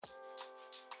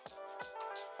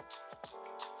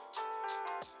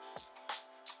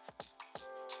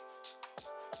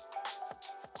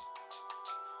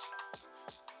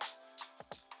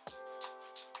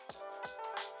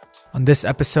On this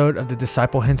episode of the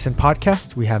Disciple Hinson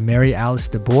podcast, we have Mary Alice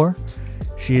DeBoer.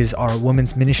 She is our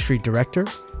Women's Ministry Director,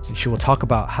 and she will talk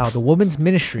about how the women's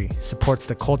ministry supports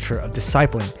the culture of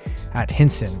discipling at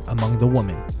Hinson among the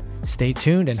women. Stay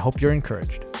tuned and hope you're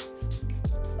encouraged.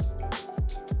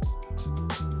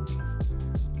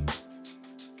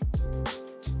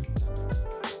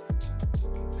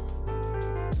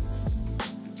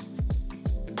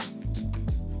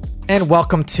 And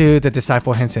welcome to the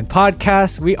Disciple Hinson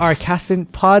podcast. We are casting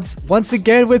pods once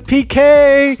again with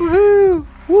PK. Woohoo!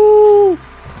 Woo!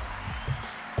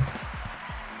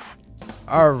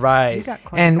 All right. You got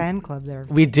quite a fan club there.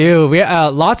 We do. We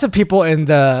lots of people in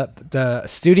the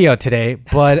studio today,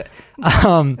 but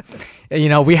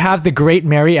we have the great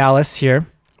Mary Alice here,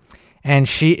 and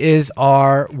she is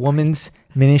our Women's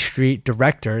Ministry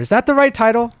Director. Is that the right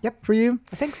title? Yep. For you?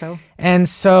 I think so. And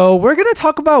so we're going to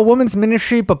talk about women's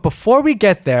ministry, but before we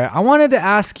get there, I wanted to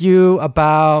ask you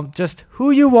about just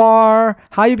who you are,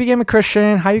 how you became a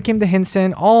Christian, how you came to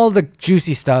Hinson, all the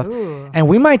juicy stuff. Ooh. And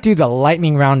we might do the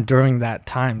lightning round during that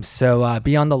time. So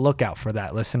be on the lookout for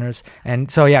that, listeners.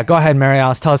 And so, yeah, go ahead, Mary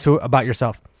Alice. Tell us about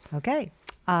yourself. Okay.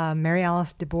 Mary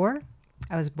Alice DeBoer.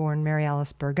 I was born Mary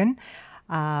Alice Bergen.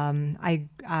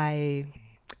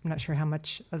 I'm not sure how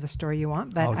much of the story you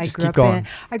want, but I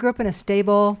grew up in a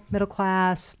stable, middle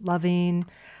class, loving,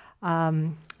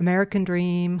 American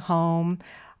dream home.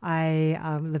 I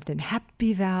lived in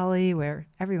Happy Valley, where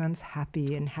everyone's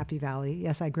happy in Happy Valley.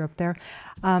 Yes, I grew up there.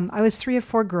 I was 3 of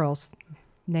 4 girls.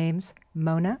 Names: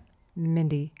 Mona,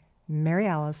 Mindy, Mary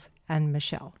Alice, and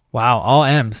Michelle. Wow, all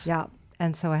M's. Yeah,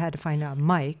 and so I had to find a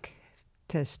Mike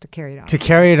to carry it on. To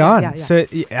carry it on. Yeah. So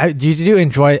did you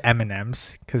enjoy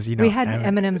M&Ms? Because we had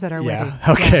M&Ms at our wedding.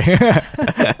 Okay.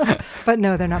 Yeah. But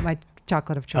no, they're not my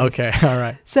chocolate of choice. Okay. All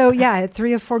right. So yeah, at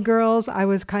 3 of 4 girls, I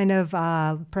was kind of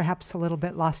perhaps a little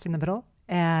bit lost in the middle,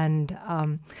 and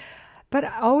but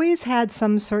I always had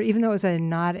some sort. Even though it was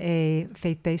not a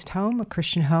faith-based home, a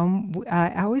Christian home,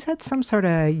 I always had some sort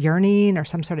of yearning or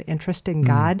some sort of interest in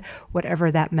God,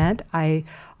 whatever that meant. I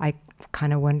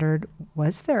kind of wondered,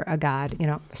 was there a God?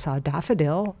 I saw a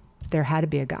daffodil. There had to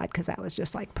be a God, because that was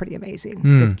just like pretty amazing.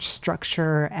 The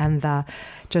structure and the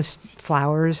just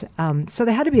flowers. So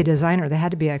there had to be a designer. There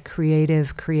had to be a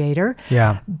creative creator.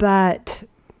 Yeah. But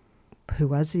who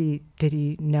was he? Did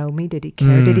he know me? Did he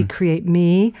care? Did he create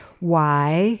me?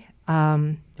 Why?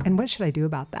 And what should I do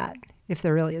about that? If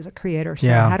there really is a creator.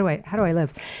 So how do I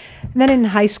live? And then in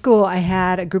high school, I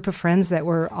had a group of friends that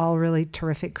were all really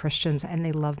terrific Christians, and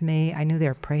they loved me. I knew they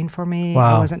were praying for me.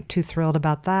 Wow. I wasn't too thrilled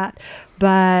about that.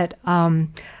 But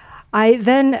I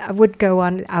then would go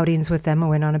on outings with them. I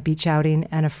went on a beach outing,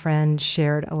 and a friend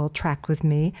shared a little tract with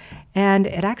me. And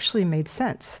it actually made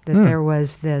sense that there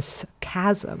was this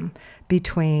chasm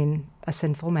between a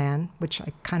sinful man, which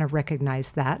I kind of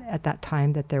recognized that at that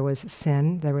time, that there was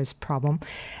sin, there was problem.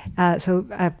 So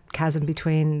a chasm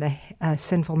between the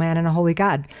sinful man and a holy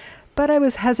God. But I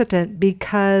was hesitant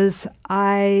because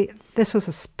this was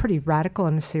a pretty radical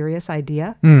and serious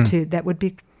idea that would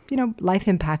be, life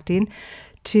impacting,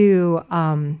 to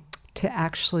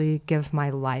actually give my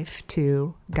life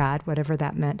to God, whatever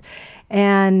that meant.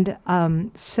 And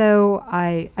so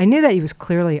I knew that he was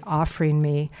clearly offering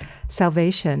me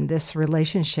salvation, this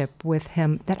relationship with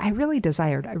him that I really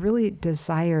desired. I really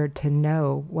desired to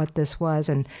know what this was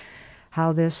and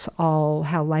how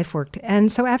life worked. And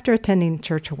so after attending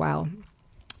church a while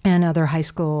and other high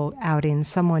school outings,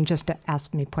 someone just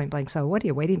asked me point blank, "So what are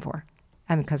you waiting for?"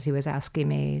 And because he was asking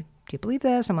me, "Do you believe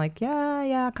this?" I'm like,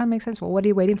 yeah, kind of makes sense. Well, what are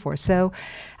you waiting for? So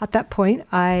at that point,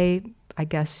 I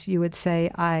guess you would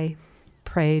say I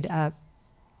prayed a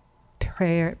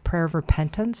prayer of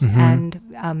repentance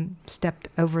and stepped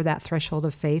over that threshold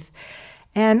of faith.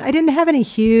 And I didn't have any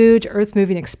huge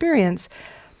earth-moving experience,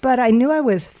 but I knew I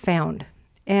was found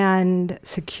and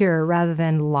secure rather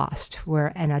than lost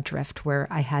and adrift where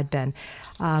I had been.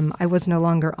 I was no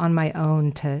longer on my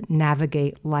own to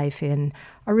navigate life in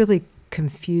a really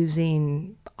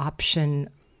confusing, option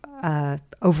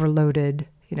overloaded,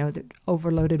 the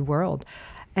overloaded world.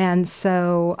 And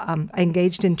so I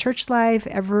engaged in church life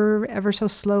ever so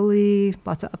slowly.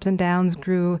 Lots of ups and downs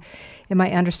grew in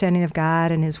my understanding of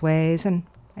God and his ways. And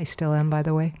I still am, by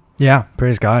the way. Yeah,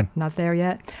 praise God. Not there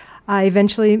yet. I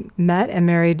eventually met and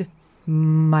married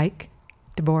Mike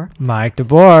DeBoer. Mike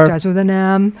DeBoer. Starts with an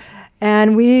M.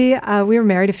 And we were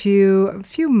married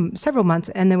several months,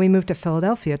 and then we moved to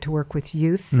Philadelphia to work with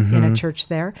youth in a church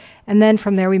there. And then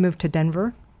from there we moved to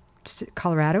Denver,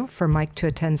 Colorado, for Mike to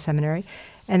attend seminary.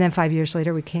 And then 5 years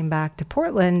later, we came back to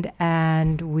Portland,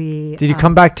 and we... Did you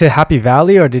come back to Happy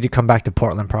Valley, or did you come back to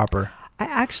Portland proper?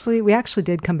 We actually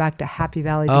did come back to Happy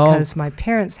Valley Oh. because my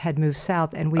parents had moved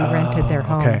south and we rented their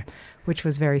home, okay. which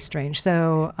was very strange.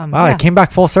 So, Wow, it came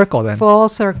back full circle then. full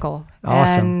circle.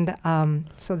 Awesome. And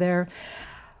so there,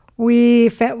 we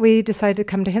decided to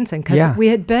come to Hinson because Yeah. we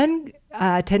had been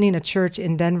attending a church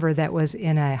in Denver that was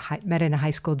met in a high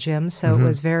school gym. So it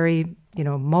was very,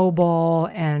 mobile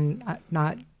and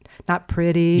not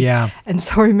pretty. Yeah. And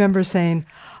so I remember saying,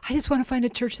 I just want to find a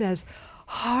church that has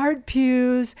hard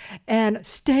pews and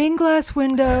stained glass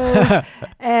windows.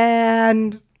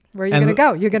 And where are you going to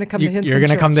go? You're going to come to Hinson. You're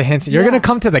going to come to Church. Hinson. You're Yeah. going to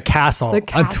come to the castle, The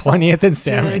on castle. 20th and Big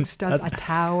Salmon. studs, a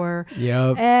tower.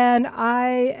 Yep. And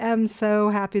I am so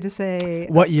happy to say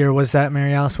What year was that,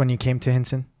 Mary Alice, when you came to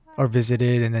Hinson or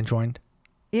visited and then joined?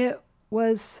 it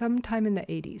was sometime in the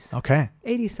 80s. Okay.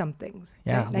 80-somethings.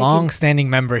 Yeah. 19 Long-standing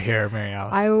member here, Mary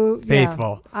Alice.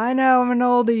 Faithful. Yeah, I know, I'm an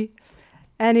oldie.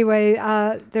 Anyway,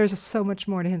 there's so much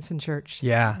more to Hinson Church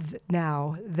Yeah.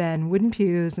 now than wooden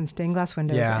pews and stained glass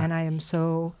windows, Yeah. and I am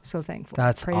so thankful.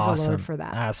 That's Praise awesome. the Lord for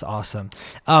that. That's awesome.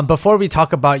 Before we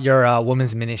talk about your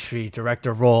women's ministry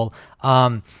director role,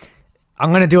 I'm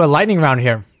going to do a lightning round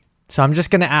here. So I'm just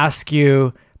going to ask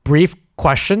you brief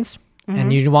questions,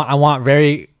 and I want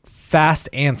very fast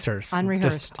answers.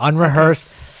 Unrehearsed. Just unrehearsed.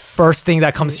 First thing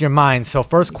that comes to your mind. So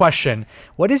first question,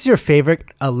 what is your favorite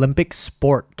Olympic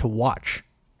sport to watch?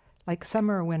 Like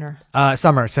summer or winter?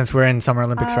 Summer, since we're in Summer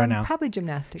Olympics right now. Probably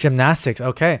gymnastics. Gymnastics,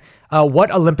 okay.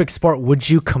 What Olympic sport would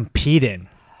you compete in?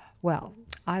 Well,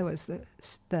 I was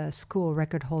the school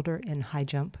record holder in high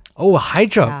jump. Oh, high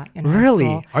jump. Yeah, in high Really?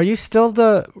 school. Are you still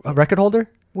the record holder?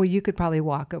 Well, you could probably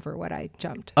walk over what I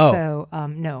jumped. Oh. So,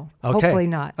 no. Okay. Hopefully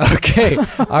not. Okay.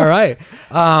 All right.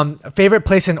 Favorite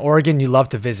place in Oregon you love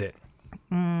to visit?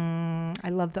 I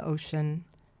love the ocean.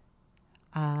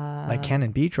 Like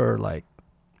Cannon Beach or like?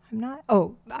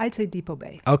 I'd say Depot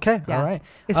Bay. Okay. Yeah. All right.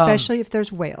 Especially if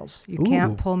there's whales. You Ooh.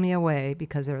 can't pull me away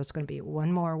because there's going to be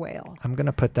one more whale. I'm going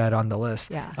to put that on the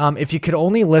list. Yeah. If you could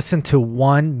only listen to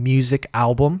one music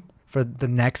album for the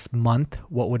next month,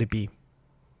 what would it be?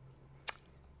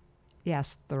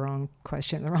 Yes, the wrong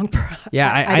question, the wrong.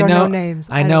 Yeah, I don't know names.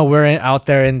 I know we're out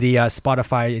there in the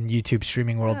Spotify and YouTube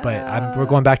streaming world, but we're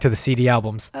going back to the CD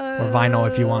albums or vinyl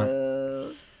if you want.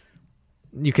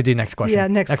 You could do next question. Yeah,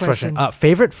 next question.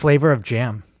 Favorite flavor of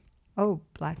jam? Oh,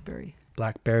 blackberry.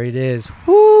 Blackberry it is.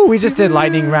 Woo! We just did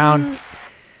lightning round.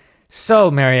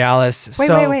 So, Mary Alice. Wait.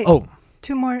 Oh.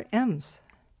 2 more M's.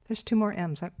 There's 2 more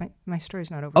M's. My story's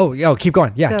not over. Oh, keep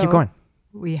going. Yeah, keep So, going.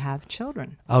 We have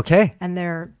children. Okay. And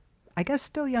they're, I guess,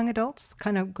 still young adults,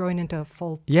 kind of growing into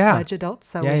full-fledged Yeah. adults.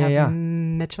 So Yeah, we have yeah.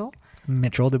 Mitchell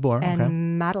Mitchell DeBoer. and Okay.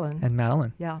 Madeline. And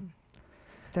Madeline. Yeah.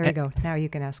 There you go. Now you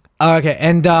can ask. Okay,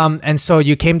 and so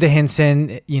you came to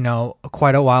Hinson,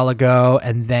 quite a while ago,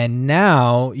 and then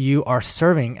now you are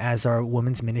serving as our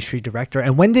women's ministry director.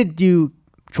 And when did you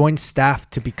join staff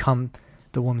to become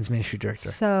the women's ministry director?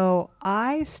 So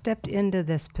I stepped into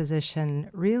this position.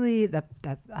 Really, the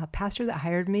pastor that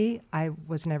hired me, I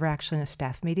was never actually in a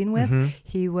staff meeting with. Mm-hmm.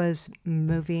 He was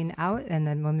moving out, and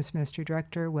then women's ministry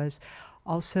director was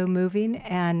also moving,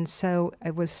 and so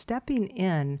I was stepping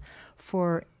in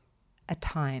for a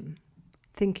time,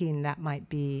 thinking that might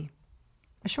be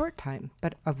a short time,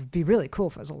 but it would be really cool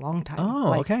if it was a long time.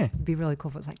 Oh, okay. It'd be really cool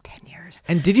if it was like 10 years.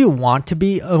 And did you want to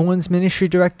be a women's ministry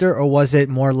director, or was it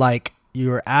more like you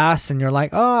were asked and you're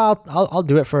like, oh, I'll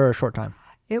do it for a short time?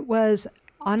 It was,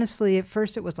 honestly, at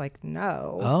first it was like,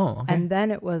 no. Oh, okay. And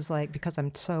then it was like, because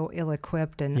I'm so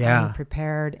ill-equipped and Yeah.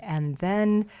 unprepared. And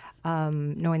then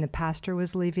knowing the pastor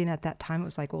was leaving at that time, it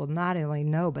was like, well, not only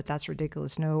no, but that's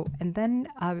ridiculous, no. And then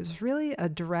it was really a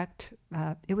direct,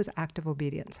 it was active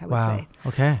obedience, I would Wow. say.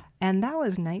 Okay. And that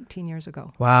was 19 years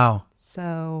ago. Wow.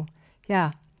 So,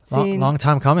 yeah. Long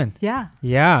time coming. Yeah.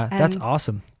 Yeah, that's And-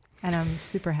 awesome. And I'm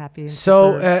super happy and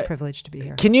So, super privileged to be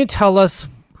here. Can you tell us,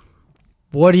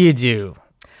 what do you do?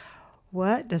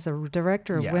 What does a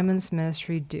director of Yeah. women's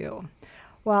ministry do?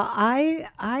 Well,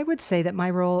 I would say that my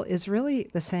role is really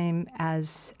the same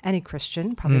as any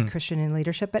Christian, probably Christian in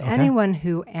leadership, but Okay. anyone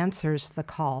who answers the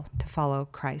call to follow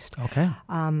Christ. Okay.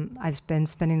 I've been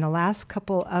spending the last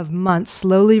couple of months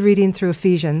slowly reading through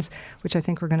Ephesians, which I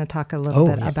think we're going to talk a little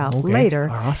bit about later.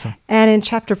 Awesome. And in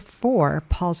chapter 4,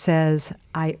 Paul says,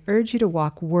 I urge you to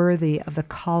walk worthy of the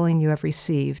calling you have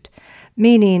received,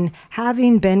 meaning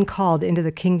having been called into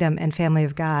the kingdom and family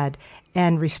of God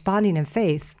and responding in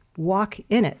faith, walk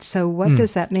in it. So what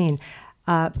does that mean?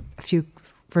 A few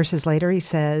verses later, he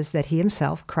says that he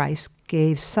himself, Christ,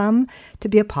 gave some to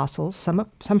be apostles,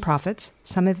 some prophets,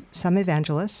 some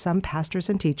evangelists, some pastors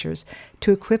and teachers,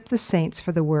 to equip the saints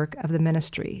for the work of the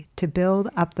ministry, to build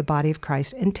up the body of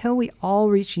Christ until we all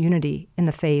reach unity in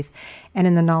the faith and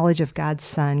in the knowledge of God's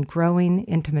Son, growing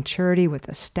into maturity with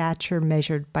a stature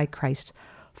measured by Christ's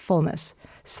fullness.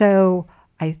 So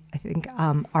I think,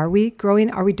 are we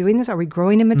growing? Are we doing this? Are we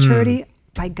growing in maturity?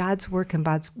 By God's work and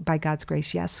by God's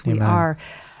grace, yes, we are.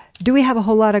 Do we have a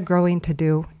whole lot of growing to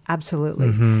do?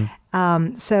 Absolutely.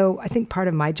 So I think part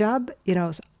of my job,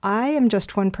 is I am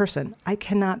just one person. I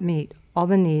cannot meet all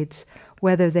the needs,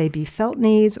 whether they be felt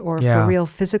needs or for real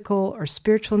physical or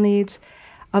spiritual needs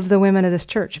of the women of this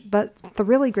church. But the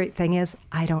really great thing is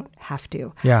I don't have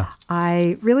to. Yeah.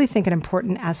 I really think an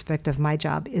important aspect of my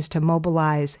job is to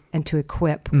mobilize and to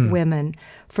equip women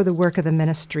for the work of the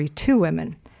ministry to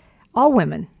women. All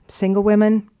women, single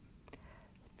women,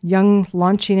 young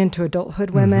launching into adulthood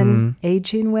women,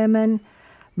 aging women,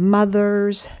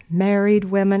 mothers, married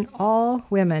women, all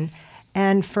women.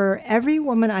 And for every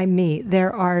woman I meet,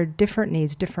 there are different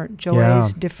needs, different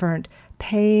joys, different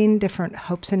pain, different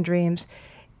hopes and dreams,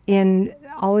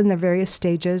 all in the various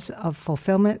stages of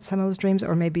fulfillment, some of those dreams,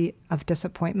 or maybe of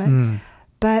disappointment.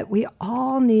 But we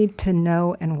all need to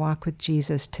know and walk with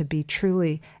Jesus to be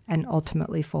truly and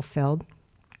ultimately fulfilled.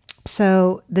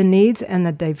 So the needs and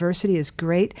the diversity is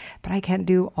great, but I can't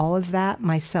do all of that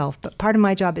myself. But part of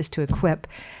my job is to equip,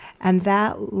 and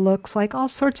that looks like all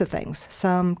sorts of things.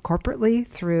 Some corporately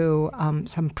through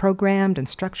some programmed and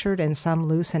structured, and some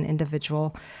loose and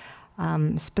individual.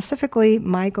 Specifically,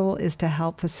 my goal is to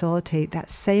help facilitate that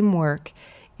same work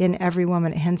in every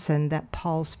woman at Hinson that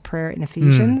Paul's prayer in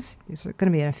Ephesians. It's going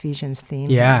to be an Ephesians theme.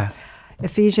 Yeah.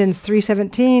 Ephesians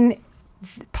 3:17.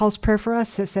 Paul's prayer for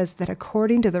us, it says that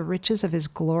according to the riches of his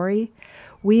glory,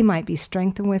 we might be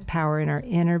strengthened with power in our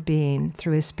inner being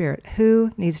through his Spirit.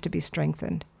 Who needs to be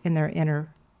strengthened in their inner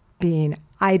being?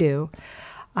 I do.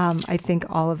 I think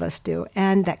all of us do.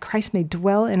 And that Christ may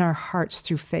dwell in our hearts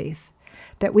through faith,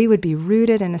 that we would be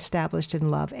rooted and established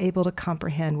in love, able to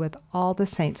comprehend with all the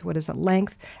saints what is the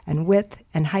length and width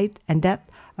and height and depth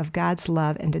of God's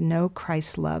love, and to know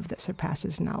Christ's love that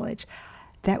surpasses knowledge,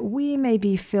 that we may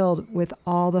be filled with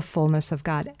all the fullness of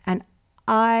God. And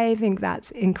I think that's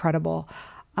incredible.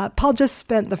 Paul just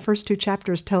spent the first 2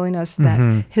 chapters telling us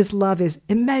that his love is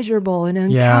immeasurable and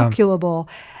incalculable.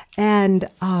 And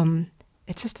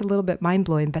it's just a little bit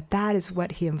mind-blowing, but that is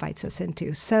what he invites us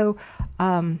into. So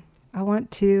I want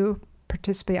to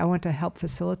participate. I want to help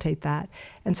facilitate that.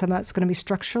 And some of that's going to be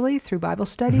structurally through Bible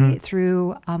study,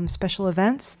 through special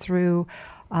events, through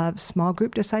small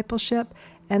group discipleship,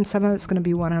 and some of it's going to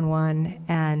be one-on-one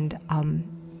and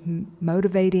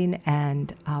motivating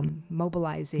and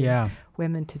mobilizing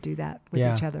women to do that with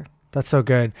each other. That's so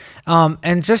good.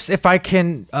 And just if I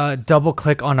can double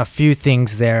click on a few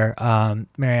things there,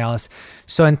 Mary Alice.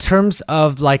 So in terms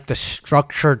of like the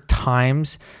structured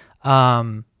times,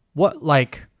 what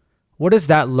does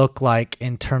that look like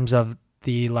in terms of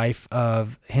the life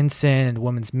of Hinson and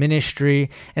women's ministry?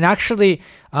 And actually,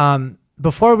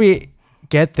 before we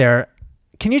get there,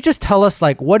 can you just tell us,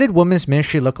 what did women's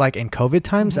ministry look like in COVID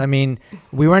times? I mean,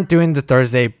 we weren't doing the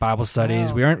Thursday Bible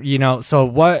studies. We weren't, so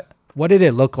what did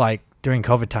it look like during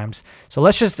COVID times? So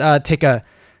let's just take a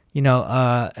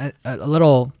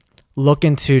little look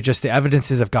into just the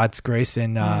evidences of God's grace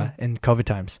in COVID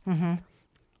times.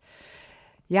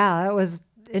 Yeah, that was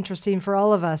interesting for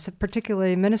all of us,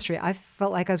 particularly ministry. I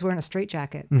felt like I was wearing a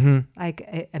straitjacket. I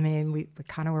mean, we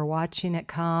kind of were watching it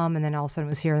come, and then all of a sudden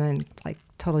it was here, and then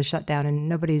totally shut down, and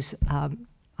nobody's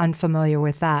unfamiliar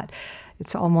with that.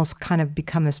 It's almost kind of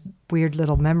become this weird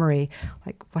little memory,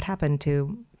 what happened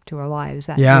to our lives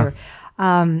that year.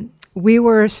 We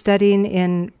were studying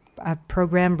in a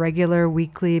program, regular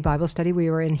weekly Bible study. We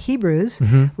were in Hebrews,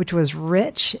 which was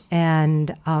rich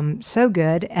and so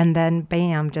good. And then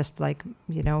bam, just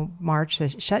March, the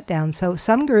shutdown. So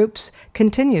some groups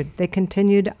continued. They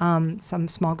continued, some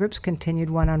small groups continued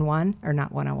one-on-one, or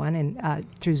not one-on-one,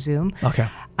 and through Zoom. Okay.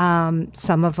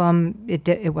 Some of them,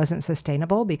 it wasn't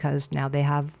sustainable because now they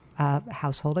have a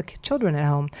household of children at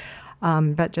home.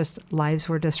 But just lives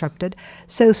were disrupted.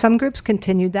 So some groups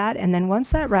continued that. And then once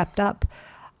that wrapped up,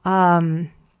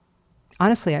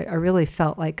 honestly, I really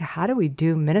felt like, how do we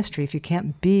do ministry if you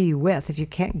can't be with, if you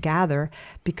can't gather,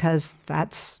 because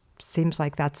seems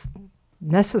like that's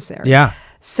necessary. Yeah.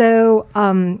 So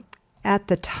at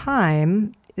the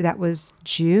time, that was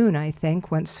June, I think,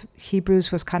 once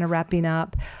Hebrews was kind of wrapping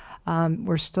up.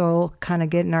 We're still kind of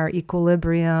getting our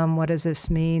equilibrium. What does this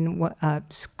mean? What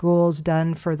school's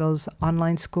done for those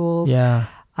online schools,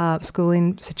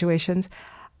 schooling situations.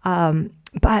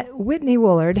 But Whitney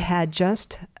Woolard had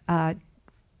just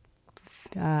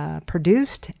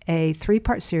produced a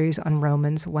 3-part series on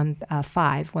Romans 1 through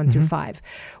 5,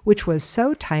 which was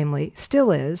so timely,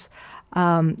 still is,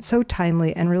 so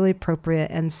timely and really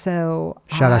appropriate. And so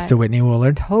shout outs to Whitney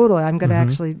Woolard. Totally. I'm going to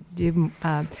actually do,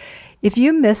 if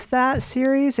you missed that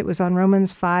series, it was on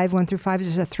Romans 5, 1 through 5.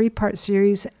 It's a 3-part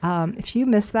series. If you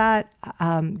missed that,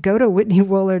 go to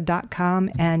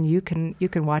whitneywoolard.com and you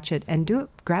can watch it and do it.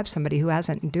 Grab somebody who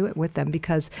hasn't and do it with them,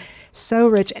 because so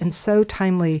rich and so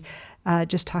timely.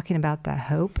 Just talking about the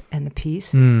hope and the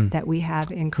peace that we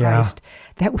have in Christ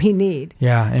that we need.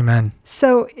 Yeah, amen.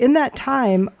 So in that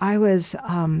time, I was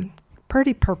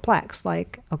pretty perplexed.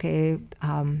 Like, okay,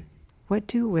 what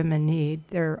do women need?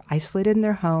 They're isolated in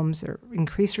their homes, or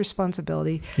increased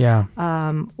responsibility,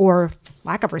 or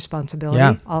lack of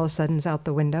responsibility all of a sudden is out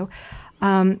the window.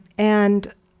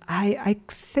 And I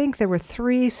think there were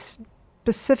 3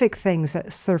 specific things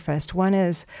that surfaced. One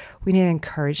is we need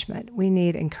encouragement. We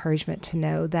need encouragement to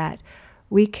know that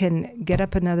we can get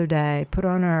up another day, put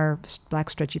on our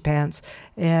black stretchy pants,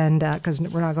 and because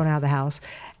we're not going out of the house,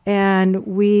 but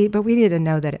we need to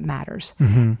know that it matters,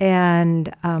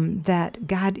 and that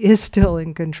God is still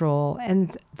in control,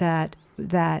 and that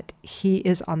He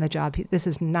is on the job. This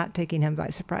is not taking Him by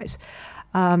surprise.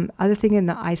 Other thing, in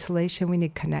the isolation, we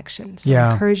need connection, so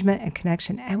encouragement and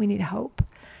connection, and we need hope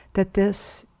that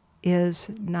this is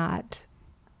not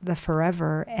the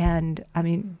forever, and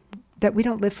that we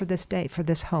don't live for this day, for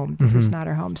this home. This is not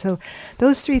our home. So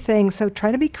those 3 things. So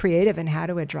trying to be creative in how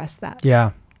to address that.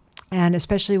 Yeah. And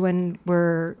especially when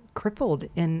we're crippled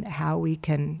in how we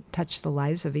can touch the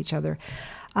lives of each other.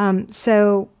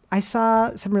 So I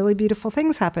saw some really beautiful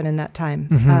things happen in that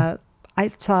time. I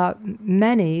saw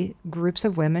many groups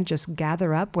of women just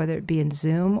gather up, whether it be in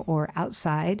Zoom or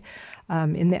outside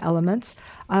in the elements,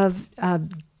 of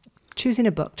choosing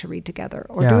a book to read together,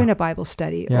 or doing a Bible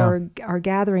study, or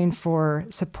gathering for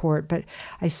support. But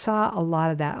I saw a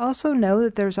lot of that. I also know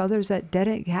that there's others that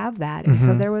didn't have that. And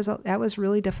so that was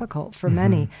really difficult for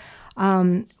many.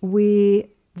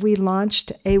 We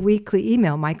launched a weekly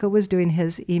email. Michael was doing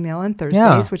his email on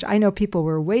Thursdays, which I know people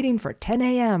were waiting for 10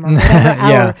 a.m. or whatever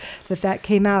hour that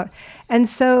came out. And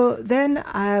so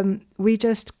then we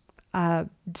just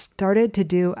started to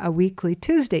do a weekly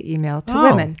Tuesday email to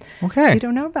women. Okay. You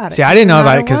don't know about it. See, I didn't know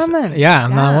about it because, I'm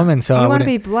not a woman. So if you want to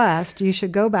be blessed, you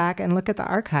should go back and look at the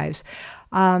archives.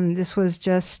 This was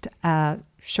just a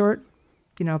short,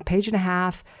 page and a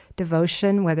half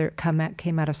devotion, whether it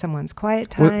came out of someone's quiet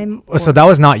time. So that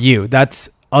was not you. That's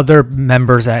other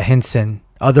members at Hinson,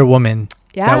 other women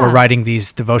that were writing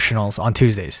these devotionals on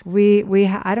Tuesdays.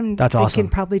 I'm That's thinking awesome.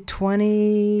 Probably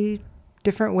 20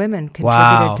 different women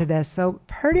contributed to this. So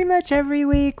pretty much every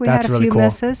week we had a few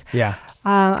misses. Yeah.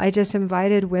 I just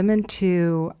invited women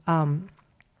to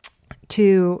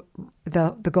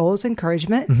the goal is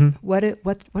encouragement.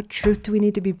 What truth do we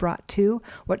need to be brought to?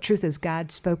 What truth has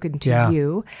God spoken to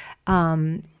you?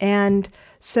 And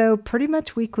so pretty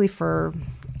much weekly for,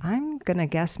 I'm going to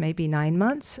guess, maybe 9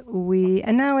 months.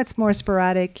 And now it's more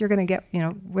sporadic. You're going to get,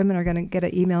 women are going to get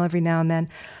an email every now and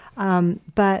then.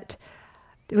 But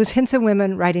it was Hinson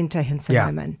women writing to Hinson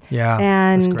women. Yeah.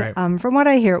 And that's great. From what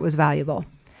I hear, it was valuable.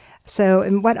 So,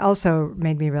 and what also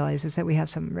made me realize is that we have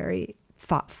some very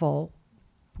thoughtful,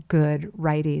 good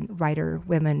writer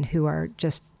women who are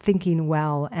just thinking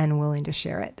well and willing to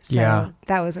share it. So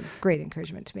that was a great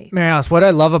encouragement to me. Mary Alice, what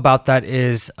I love about that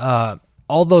is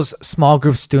all those small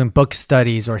groups doing book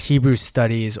studies or Hebrew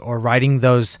studies or writing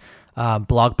those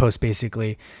blog posts,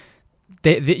 basically.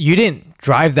 You didn't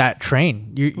drive that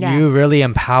train. You really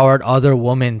empowered other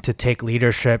women to take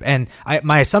leadership. And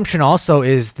my assumption also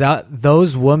is that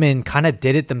those women kind of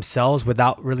did it themselves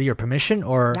without really your permission,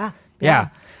 or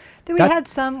We had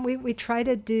some. We tried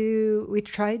to do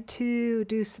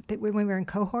when we were in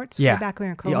cohorts. Yeah. Way back when we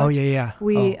were in cohorts.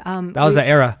 That was the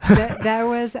era. That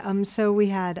was so we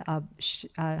had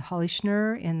Holly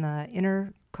Schnur in the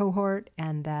inner cohort,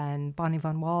 and then Bonnie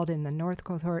Von Wald in the north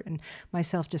cohort, and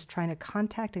myself just trying to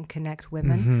contact and connect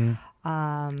women.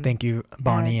 Thank you,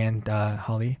 Bonnie and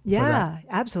Holly. Yeah,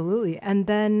 absolutely. And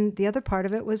then the other part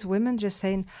of it was women just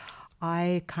saying,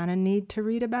 I kind of need to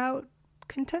read about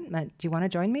contentment. Do you want to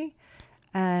join me?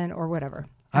 Or whatever.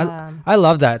 I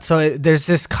love that. So there's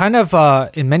this kind of,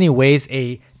 in many ways,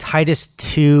 a Titus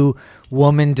 2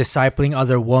 woman discipling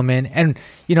other women. And,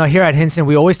 here at Hinson,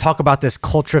 we always talk about this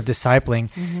culture of discipling.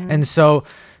 And so,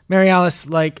 Mary Alice,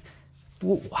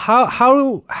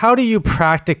 How do you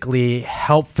practically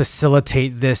help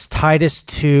facilitate this Titus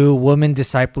 2 women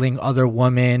discipling other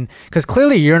women? Because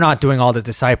clearly you're not doing all the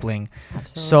discipling.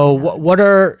 Absolutely So not. what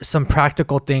are some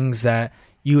practical things that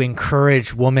you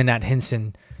encourage women at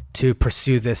Hinson to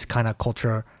pursue this kind of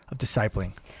culture of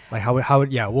discipling? Like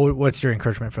what's your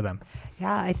encouragement for them?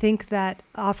 Yeah, I think that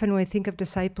often when we think of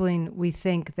discipling, we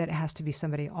think that it has to be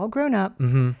somebody all grown up,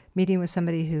 meeting with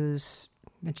somebody who's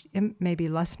maybe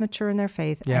less mature in their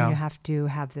faith, Yeah. and you have to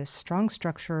have this strong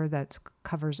structure that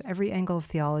covers every angle of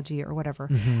theology or whatever.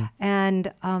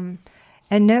 And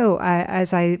no,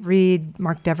 as I read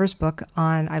Mark Dever's book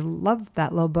I love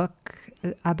that little book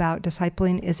about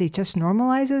discipling, is he just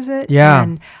normalizes it. Yeah.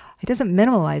 And he doesn't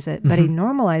minimalize it, but he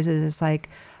normalizes it's like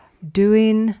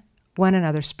doing one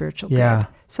another spiritual Yeah. good.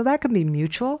 So that can be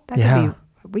mutual. That Yeah. could be,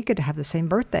 we could have the same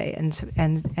birthday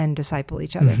and disciple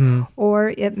each other.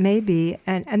 Or it may be,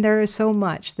 and there is so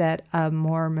much that a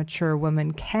more mature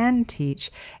woman can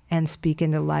teach and speak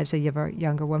into the lives of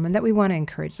younger women that we want to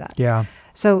encourage that. Yeah.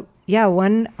 So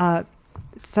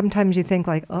sometimes you think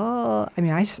like, oh, I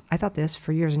mean, I thought this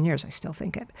for years and years. I still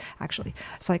think it, actually.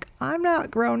 It's like, I'm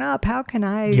not grown up. How can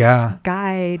I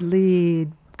guide,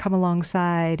 lead, come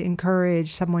alongside,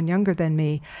 encourage someone younger than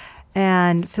me?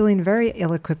 And feeling very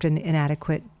ill-equipped and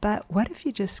inadequate. But what if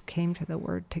you just came to the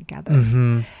Word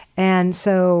together? And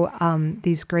so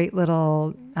these great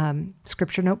little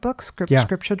scripture notebooks,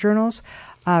 scripture journals,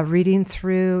 reading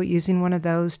through, using one of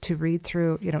those to read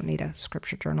through. You don't need a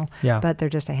scripture journal, but they're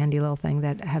just a handy little thing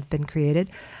that have been created.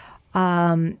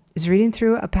 Is reading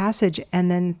through a passage and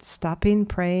then stopping,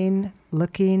 praying,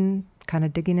 looking, kind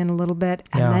of digging in a little bit,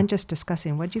 and then just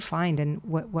discussing what did you find and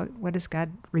what has God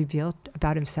revealed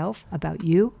about himself, about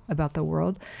you, about the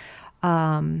world,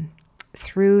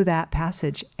 through that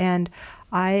passage. And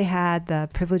I had the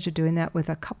privilege of doing that with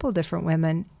a couple different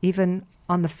women, even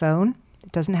on the phone.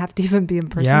 It doesn't have to even be in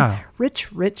person. Yeah.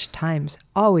 Rich times,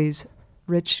 always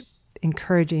rich,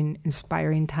 encouraging,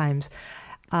 inspiring times.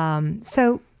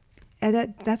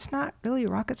 And that's not really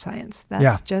rocket science.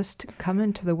 That's just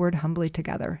coming to the Word humbly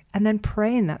together and then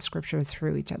praying that scripture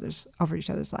over each other's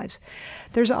lives.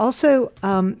 There's also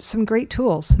some great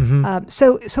tools.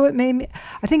 So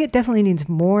I think it definitely needs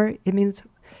more. It means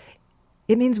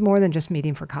more than just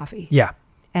meeting for coffee. Yeah.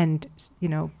 And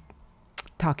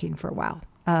talking for a while.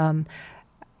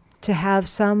 To have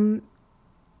some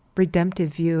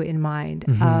redemptive view in mind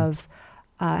of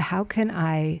how can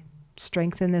I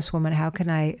strengthen this woman? How can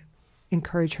I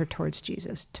encourage her towards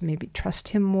Jesus, to maybe trust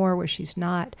him more where she's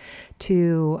not,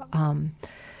 maybe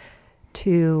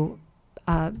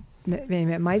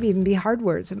it might even be hard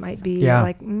words. It might be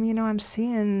like, I'm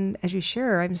seeing, as you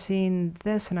share, I'm seeing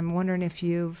this, and I'm wondering if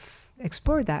you've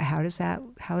explored that. How is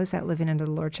that living under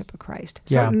the Lordship of Christ?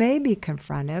 So it may be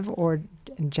confrontive or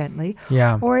gently,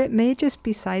 or it may just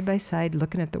be side by side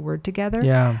looking at the Word together.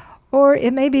 Yeah. Or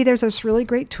it may be there's this really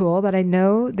great tool that I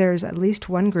know there's at least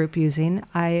one group using.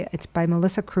 It's by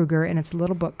Melissa Kruger, and it's a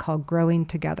little book called Growing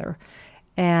Together.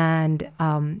 And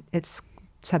its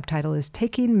subtitle is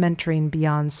Taking Mentoring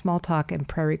Beyond Small Talk and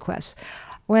Prayer Requests.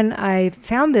 When I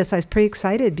found this, I was pretty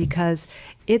excited because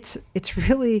it's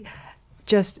really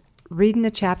just reading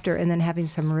a chapter and then having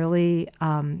some really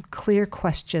clear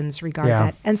questions regarding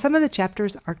that. And some of the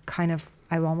chapters are kind of,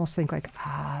 I almost think like,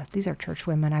 these are church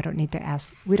women. I don't need to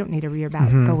ask. We don't need to read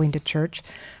about going to church.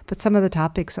 But some of the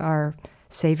topics are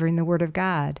savoring the Word of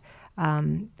God,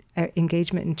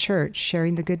 engagement in church,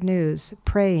 sharing the good news,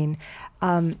 praying.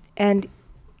 And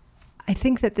I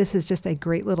think that this is just a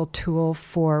great little tool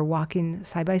for walking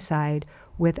side by side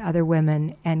with other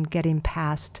women and getting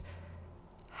past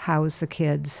how's the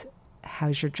kids,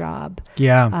 how's your job.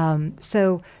 Yeah.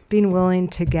 So being willing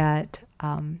to get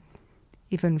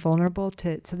even vulnerable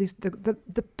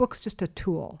the book's just a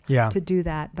tool to do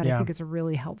that, but I think it's a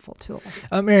really helpful tool.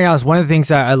 Mary Alice, one of the things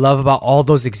that I love about all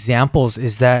those examples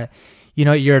is that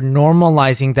you're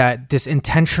normalizing this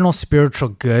intentional spiritual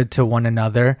good to one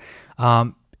another.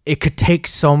 It could take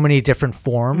so many different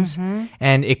forms,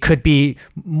 and it could be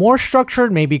more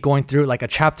structured, maybe going through like a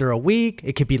chapter a week.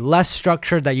 It could be less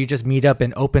structured, that you just meet up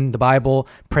and open the Bible,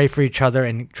 pray for each other,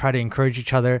 and try to encourage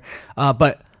each other.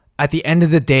 But at the end of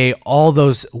the day, all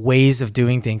those ways of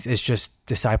doing things is just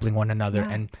discipling one another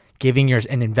and giving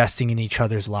and investing in each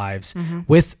other's lives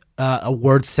with a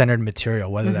word-centered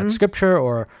material, whether that's scripture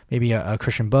or maybe a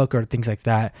Christian book or things like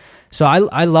that. So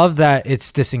I love that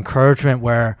it's this encouragement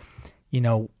where,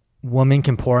 women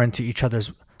can pour into each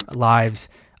other's lives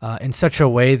in such a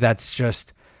way that's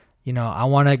just, I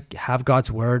want to have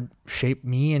God's word shape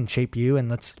me and shape you, and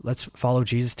let's follow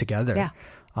Jesus together. Yeah.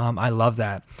 I love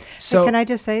that. So can I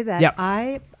just say that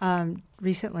I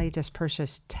recently just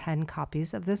purchased 10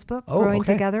 copies of this book, Oh, Growing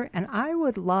okay. Together. And I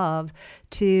would love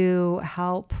to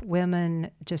help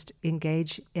women just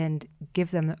engage and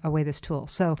give them away this tool.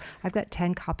 So I've got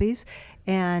 10 copies.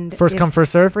 And First come,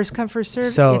 first serve? First come, first serve.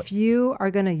 So- if you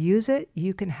are going to use it,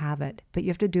 you can have it. But you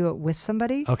have to do it with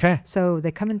somebody. Okay. So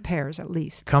they come in pairs at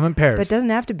least. Come in pairs. But it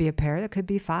doesn't have to be a pair. It could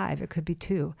be 5. It could be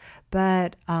 2.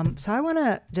 But so I want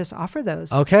to just offer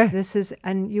those. Okay. This is,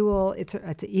 and you will. It's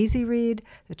an easy read.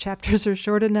 The chapters are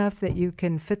short enough that you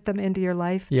can fit them into your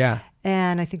life. Yeah.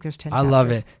 And I think there's 10 I chapters. love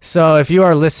it. So if you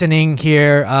are listening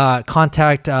here,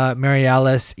 contact Mary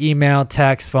Alice, email,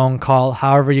 text, phone call,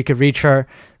 however you could reach her.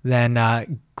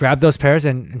 Then grab those pairs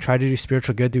and try to do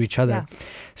spiritual good to each other. Yeah.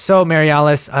 So Mary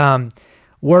Alice,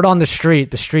 word on the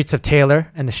streets of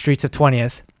Taylor and the streets of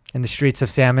 20th and the streets of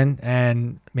Salmon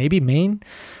and maybe Maine.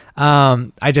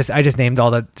 I just named all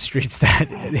the streets that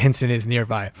Hinson is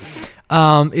nearby.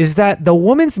 Is that the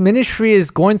women's ministry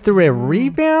is going through a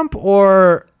revamp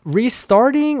or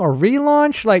restarting or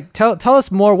relaunch? Like tell us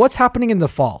more. What's happening in the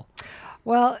fall?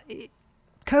 Well,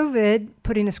 COVID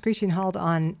putting a screeching halt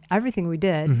on everything we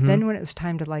did. Mm-hmm. Then when it was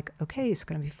time to like, okay, it's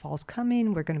going to be fall's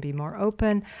coming. We're going to be more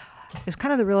open. It's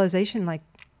kind of the realization like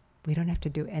we don't have to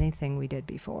do anything we did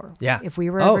before. Yeah. If we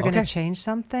were Oh, ever going okay. to change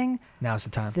something, Now's the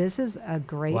time. this is a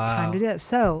great Wow. time to do it.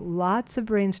 So lots of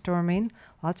brainstorming,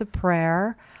 lots of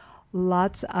prayer,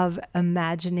 lots of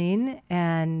imagining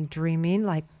and dreaming.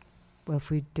 Like, well, if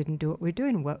we didn't do what we're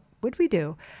doing, what would we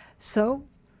do? So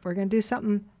we're going to do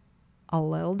something a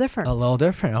little different. A little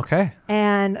different. Okay.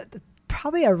 And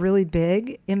probably a really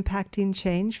big impacting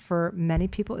change for many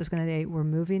people is going to be we're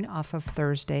moving off of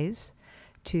Thursdays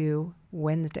to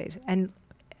Wednesdays. And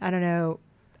I don't know,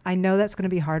 I know that's going to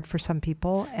be hard for some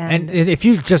people. And if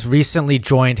you just recently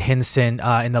joined Hinson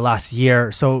in the last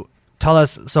year, so tell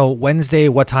us, so Wednesday,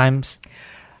 what times?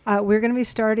 We're going to be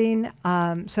starting,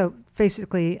 so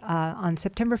basically on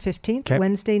September 15th, Okay.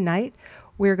 Wednesday night,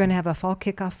 we're going to have a fall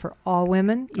kickoff for all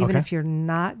women, even Okay. if you're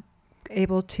not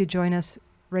able to join us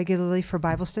regularly for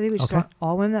Bible study. We just Okay. want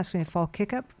all women. That's going to be a fall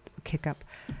kick up.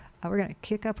 We're going to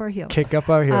kick up our heels. Kick up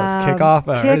our heels. Kick off.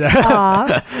 Kick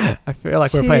off. I feel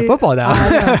like we're playing football now.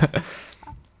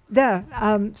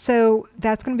 So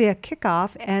that's going to be a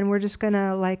kickoff, and we're just going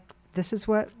to like this is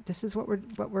what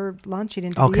we're launching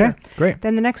into the Okay, year. great.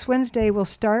 Then the next Wednesday we'll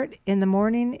start in the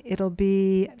morning. It'll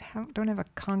be don't have a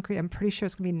concrete. I'm pretty sure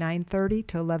it's going to be 9:30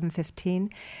 to 11:15,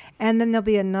 and then there'll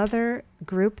be another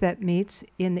group that meets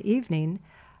in the evening,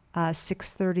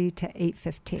 6:30 to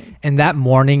 8:15. And that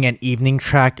morning and evening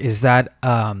track, is that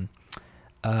the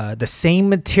same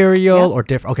material Yeah. or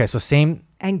different? Okay, so same.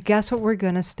 And guess what we're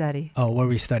going to study? Oh, what are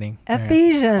we studying?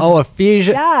 Ephesians. Oh,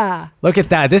 Ephesians. Yeah. Look at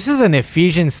that. This is an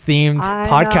Ephesians themed I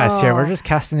podcast here. know. We're just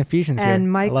casting Ephesians here. And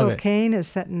I love Michael it. Caine is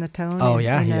setting the tone Oh, in,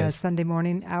 yeah, in he a is. Sunday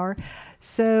morning hour.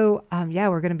 So,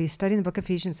 we're going to be studying the book of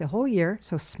Ephesians the whole year.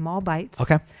 So small bites.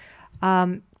 Okay.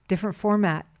 Different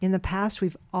format. In the past,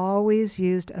 we've always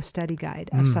used a study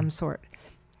guide of some sort.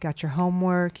 Got your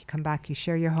homework. You come back, you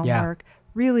share your homework.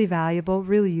 Really valuable,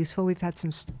 really useful. We've had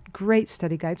some great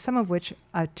study guides, some of which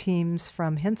teams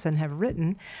from Hinson have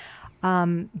written.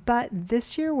 But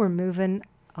this year we're moving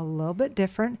a little bit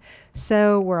different.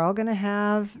 So we're all going to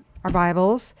have our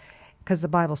Bibles because the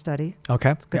Bible study.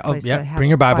 Okay. It's a good Yeah, place to have Bring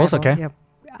a your Bibles. Bible. Okay.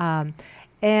 Yep.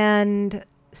 And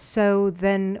so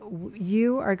then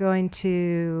you are going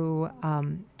to,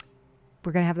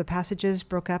 we're going to have the passages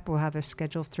broke up. We'll have a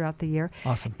schedule throughout the year.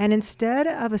 Awesome. And instead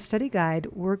of a study guide,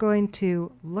 we're going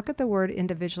to look at the word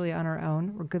individually on our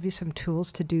own. We'll give you some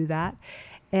tools to do that.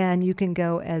 And you can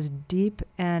go as deep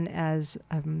and as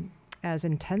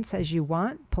intense as you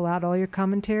want. Pull out all your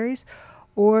commentaries.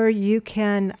 Or you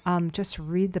can just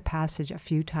read the passage a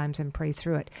few times and pray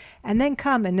through it. And then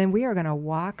then we are going to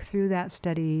walk through that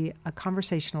study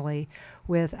conversationally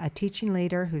with a teaching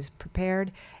leader who's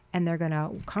prepared. And they're going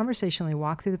to conversationally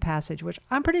walk through the passage, which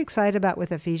I'm pretty excited about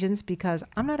with Ephesians because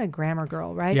I'm not a grammar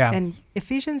girl, right? Yeah. And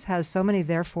Ephesians has so many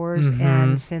therefores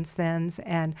and since thens,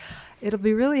 and it'll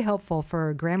be really helpful for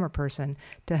a grammar person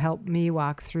to help me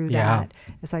walk through that.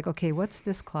 It's like, okay, what's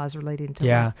this clause relating to?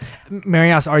 Yeah.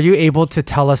 Mary Alice, are you able to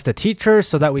tell us the teachers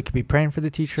so that we could be praying for the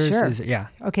teachers? Sure. Yeah.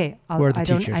 Okay. Who are the I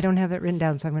teachers? don't have it written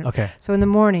down, so I'm going to. Okay. So in the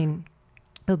morning,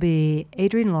 it'll be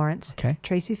Adrienne Lawrence, Okay.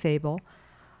 Tracy Fable.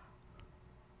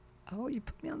 Oh, you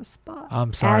put me on the spot.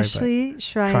 I'm sorry. Ashley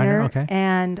Schreiner, okay.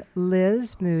 and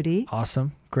Liz Moody.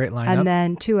 Awesome. Great lineup. And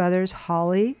then 2 others,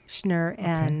 Holly Schnur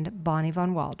and Bonnie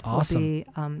Von Wald, Awesome.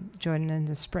 will be joining in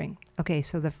the spring. Okay,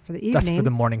 so for the evening. That's for the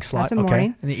morning slot. That's a okay.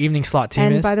 morning. And the evening slot team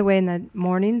And is? by the way, in the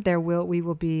morning,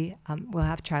 we'll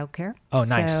have childcare. Oh,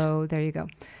 nice. So there you go.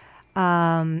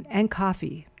 And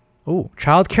coffee. Oh,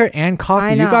 childcare and coffee.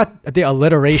 I You know. got the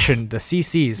alliteration, the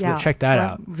CCs. Check that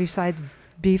out. Besides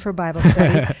B for Bible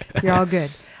study, you're all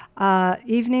good.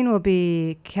 Evening will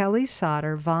be Kelly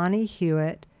Sauter, Vonnie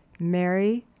Hewitt,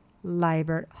 Mary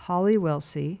Liebert, Holly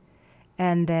Wilsey,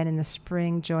 and then in the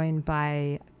spring joined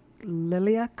by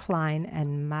Lilia Klein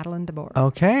and Madeline DeBoer.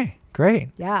 Okay, great.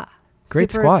 Yeah.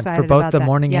 Great Super squad for excited both about the that.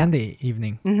 morning Yeah. and the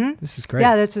evening. Mm-hmm. This is great.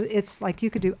 Yeah, it's like you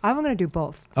could do. I'm going to do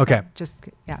both. Okay.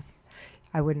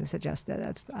 I wouldn't suggest that.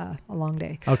 That's a long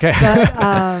day. Okay.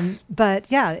 But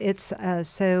yeah, it's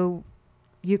so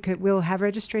we'll have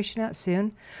registration out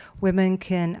soon. Women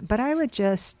can, but I would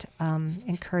just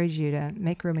encourage you to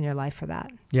make room in your life for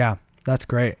that. Yeah, that's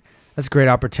great. That's a great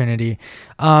opportunity.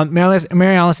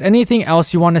 Mary Alice, anything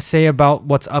else you want to say about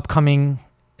what's upcoming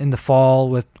in the fall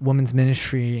with women's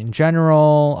ministry in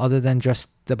general, other than just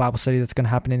the Bible study that's going to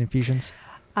happen in Ephesians?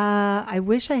 I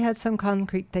wish I had some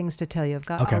concrete things to tell you. I've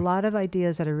got a lot of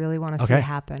ideas that I really want to see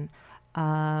happen.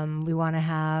 We want to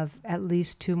have at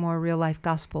least 2 more Real Life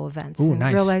Gospel events. Ooh,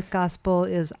 nice. Real Life Gospel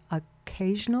is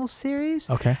occasional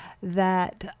series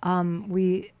that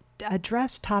we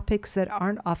address topics that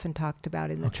aren't often talked about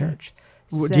in the church.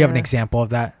 Do you have an example of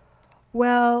that?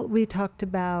 Well, we talked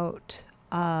about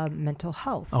mental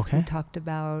health. Okay. We talked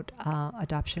about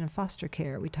adoption and foster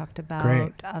care. We talked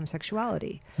about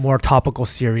sexuality. More topical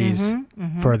series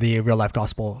for the Real Life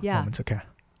Gospel moments. Okay.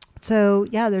 So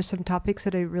there's some topics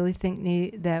that I really think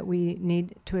we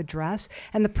need to address,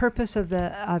 and the purpose of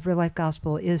the Real Life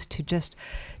Gospel is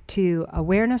to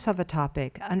awareness of a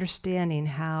topic, understanding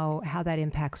how that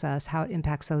impacts us, how it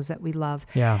impacts those that we love,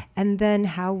 and then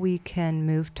how we can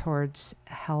move towards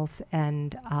health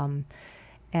and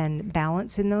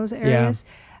balance in those areas.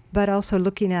 But also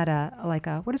looking at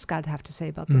what does God have to say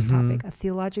about this topic? A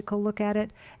theological look at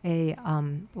it.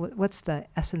 What's the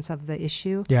essence of the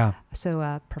issue? Yeah. So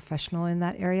a professional in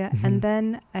that area, and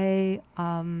then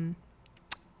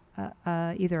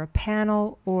either a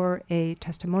panel or a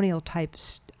testimonial type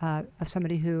of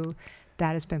somebody who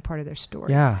that has been part of their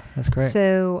story. Yeah, that's great.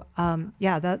 So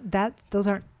those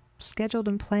aren't scheduled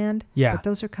and planned. Yeah. But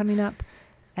those are coming up,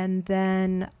 and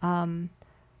then.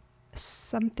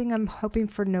 Something I'm hoping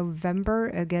for November,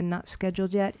 again, not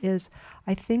scheduled yet, is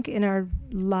I think in our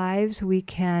lives we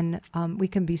can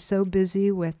be so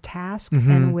busy with tasks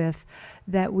and with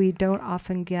that we don't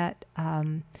often get,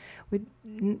 don't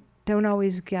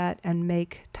always get and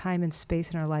make time and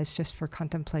space in our lives just for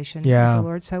contemplation of the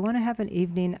Lord. So I want to have an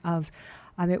evening of,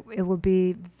 it will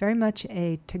be very much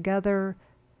a together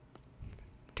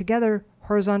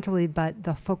horizontally, but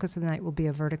the focus of the night will be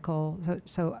a vertical.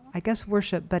 So I guess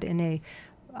worship, but in the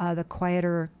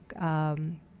quieter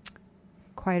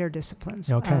disciplines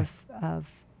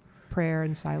of prayer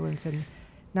and silence, and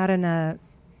not in a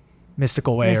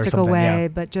mystical way,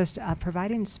 but just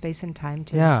providing space and time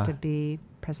to just to be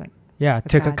present. Yeah,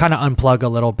 to kind of unplug a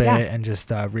little bit and just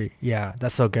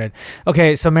that's so good.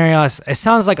 Okay, so Mary Alice, it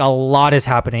sounds like a lot is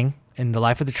happening in the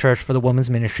life of the church for the women's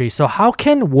ministry. So how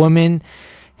can women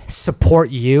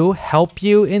support you, help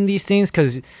you in these things?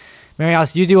 Because Mary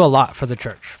Alice, you do a lot for the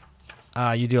church.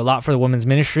 You do a lot for the women's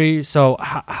ministry. So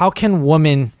how can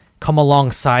women come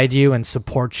alongside you and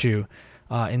support you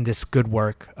in this good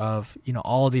work of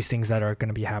all of these things that are going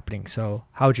to be happening? So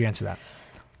how would you answer that?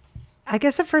 I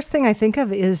guess the first thing I think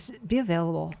of is be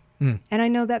available. And I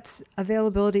know that's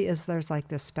availability there's like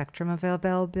this spectrum of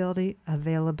availability,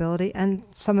 and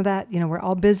some of that, we're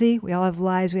all busy. We all have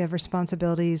lives. We have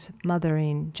responsibilities,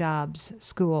 mothering, jobs,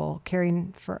 school,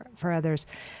 caring for others.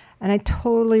 And I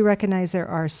totally recognize there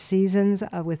are seasons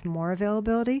with more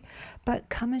availability, but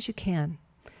come as you can.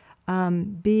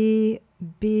 Be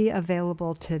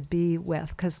available to be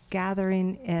with, because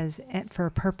gathering for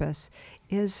a purpose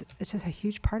it's just a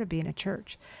huge part of being a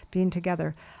church, being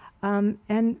together.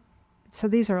 And so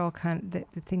these are all kind of the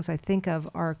things I think of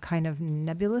are kind of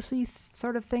nebulously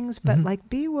sort of things, but like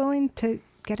be willing to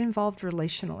get involved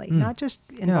relationally, not just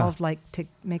involved like to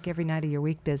make every night of your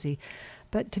week busy,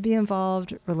 but to be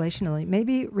involved relationally.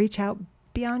 Maybe reach out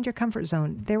beyond your comfort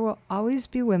zone. There will always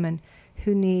be women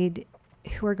who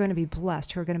are going to be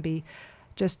blessed, who are going to be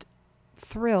just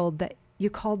thrilled that you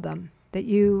called them, that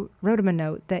you wrote them a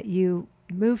note, that you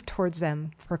moved towards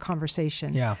them for a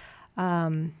conversation. Yeah.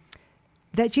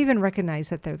 That you even recognize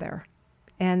that they're there.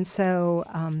 And so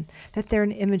that they're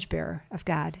an image bearer of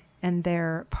God and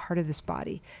they're part of this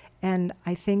body. And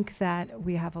I think that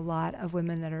we have a lot of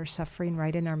women that are suffering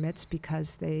right in our midst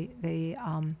because they're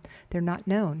not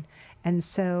known. And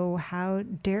so how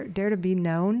dare to be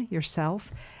known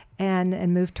yourself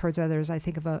and move towards others. I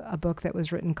think of a book that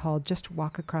was written called Just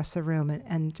Walk Across the Room,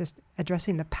 and just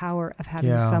addressing the power of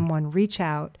having someone reach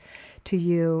out to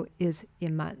you is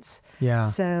immense. Yeah.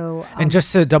 So, and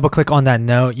just to double click on that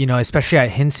note, especially at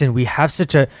Hinson, we have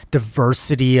such a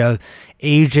diversity of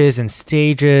ages and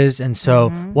stages. And so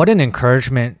what an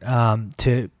encouragement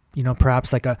to,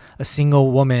 perhaps like a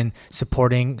single woman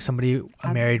supporting somebody,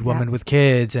 a married woman with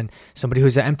kids, and somebody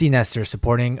who's an empty nester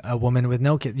supporting a woman with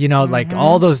no kids, like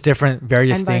all those different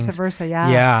various and things. Vice versa. Yeah.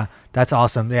 Yeah. That's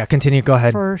awesome. Yeah. Continue. Go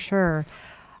ahead. For sure.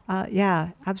 Yeah,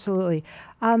 absolutely.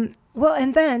 Well,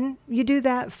 and then you do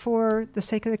that for the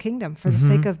sake of the kingdom, for the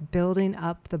sake of building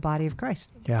up the body of Christ.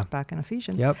 Yeah. It's back in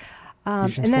Ephesians. Yep.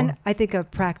 And then I think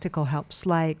of practical helps,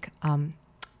 like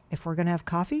if we're going to have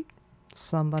coffee,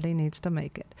 somebody needs to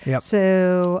make it. Yep.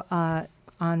 So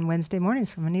on Wednesday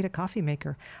mornings, I'm going to need a coffee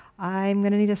maker. I'm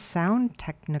going to need a sound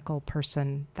technical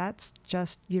person. That's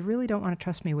just, you really don't want to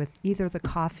trust me with either the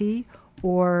coffee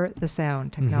or the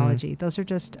sound technology. Those are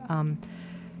just...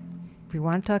 if we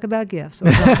want to talk about gifts,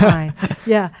 those are fine.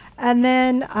 Yeah. And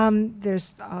then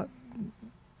there's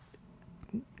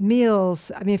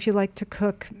meals. I mean, if you like to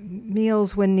cook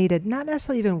meals when needed, not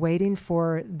necessarily even waiting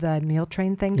for the meal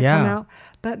train thing to come out,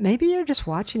 but maybe you're just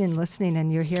watching and listening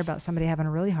and you hear about somebody having a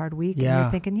really hard week and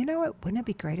you're thinking, you know what, wouldn't it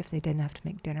be great if they didn't have to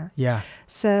make dinner? Yeah.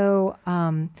 So,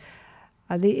 and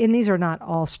these are not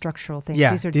all structural things.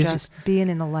 Yeah, these are just being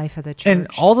in the life of the church. And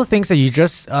all the things that you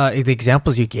just, the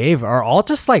examples you gave are all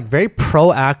just like very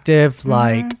proactive,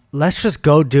 like, let's just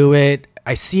go do it.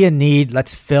 I see a need,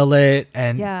 let's fill it.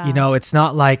 And, it's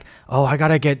not like, oh, I got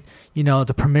to get,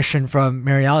 the permission from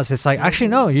Mary Alice. It's like, actually,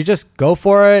 no, you just go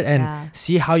for it and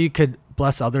see how you could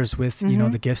bless others with,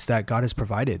 the gifts that God has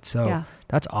provided. So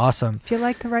that's awesome. If you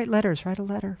like to write letters, write a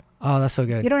letter. Oh, that's so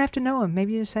good. You don't have to know them.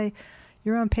 Maybe you just say,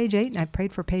 you're on page 8, and I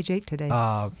prayed for page 8 today.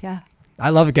 Yeah.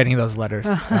 I love getting those letters,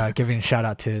 giving a shout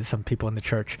out to some people in the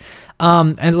church.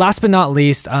 And last but not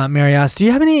least, Mary Alice, do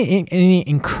you have any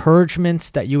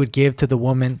encouragements that you would give to the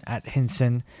woman at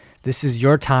Hinson? This is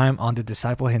your time on the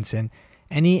Disciple Hinson.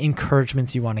 Any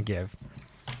encouragements you want to give?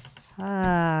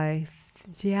 Yeah.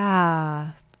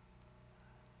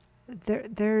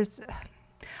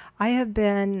 I have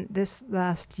been this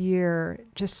last year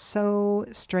just so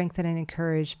strengthened and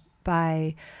encouraged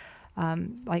by,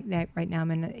 like right now I'm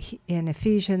in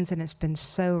Ephesians, and it's been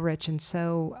so rich and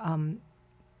so,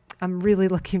 I'm really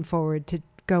looking forward to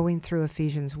going through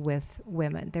Ephesians with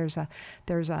women. There's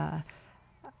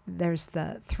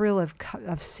the thrill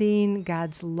of seeing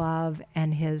God's love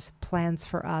and His plans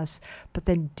for us, but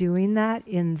then doing that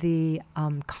in the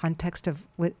context of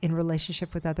in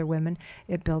relationship with other women.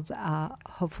 It builds,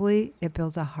 hopefully, it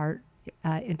builds a heart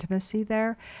intimacy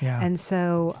there. Yeah. And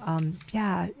so,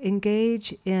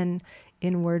 engage in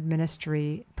word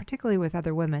ministry, particularly with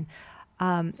other women.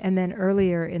 And then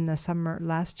earlier in the summer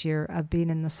last year of being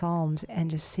in the Psalms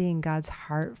and just seeing God's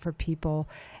heart for people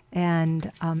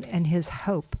and His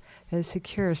hope that is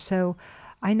secure. So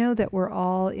I know that we're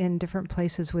all in different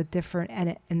places with different,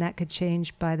 and that could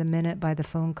change by the minute, by the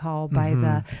phone call, by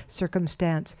the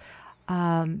circumstance.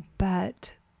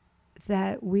 But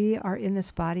that we are in this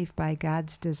body by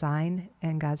God's design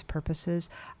and God's purposes.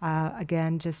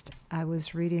 Again, I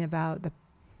was reading about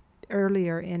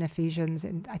earlier in Ephesians,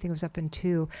 and I think it was up in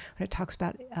 2, when it talks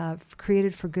about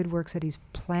created for good works that He's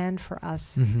planned for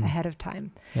us ahead of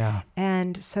time. Yeah.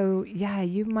 And so,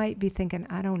 you might be thinking,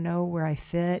 I don't know where I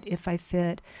fit, if I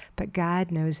fit, but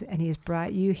God knows, and He has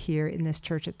brought you here in this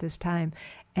church at this time.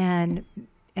 And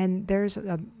there's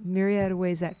a myriad of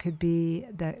ways that could be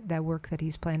that work that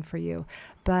He's planned for you.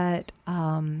 But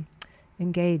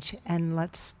engage, and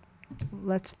let's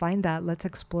find that. Let's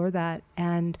explore that,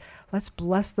 and let's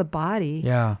bless the body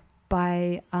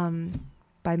by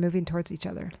moving towards each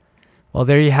other. Well,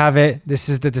 there you have it. This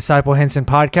is the Disciple Hinson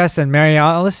podcast, and Mary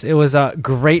Alice, it was a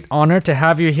great honor to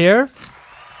have you here.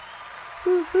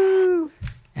 Woo-hoo.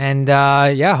 And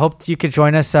hope you could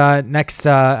join us next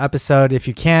episode if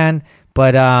you can.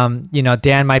 But,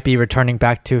 Dan might be returning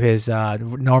back to his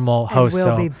normal host. And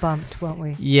we'll be bumped, won't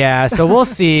we? Yeah, so we'll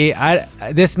see.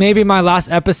 This may be my last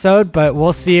episode, but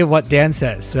we'll see what Dan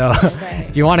says. So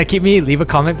if you want to keep me, leave a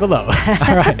comment below.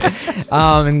 All right.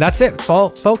 And that's it,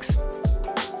 folks.